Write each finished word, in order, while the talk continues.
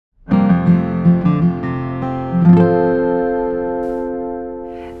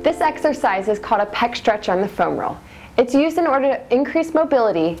This exercise is called a pec stretch on the foam roll. It's used in order to increase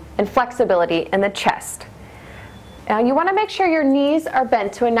mobility and flexibility in the chest. Now you want to make sure your knees are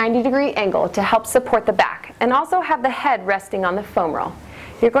bent to a 90-degree angle to help support the back, and also have the head resting on the foam roll.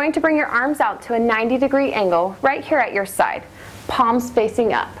 You're going to bring your arms out to a 90-degree angle right here at your side, palms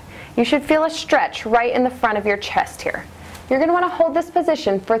facing up. You should feel a stretch right in the front of your chest here. You're going to want to hold this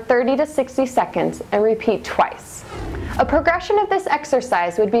position for 30 to 60 seconds and repeat twice. A progression of this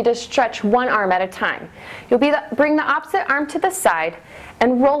exercise would be to stretch one arm at a time. You'll bring the opposite arm to the side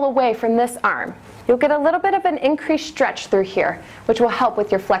and roll away from this arm. You'll get a little bit of an increased stretch through here, which will help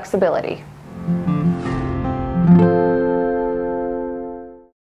with your flexibility.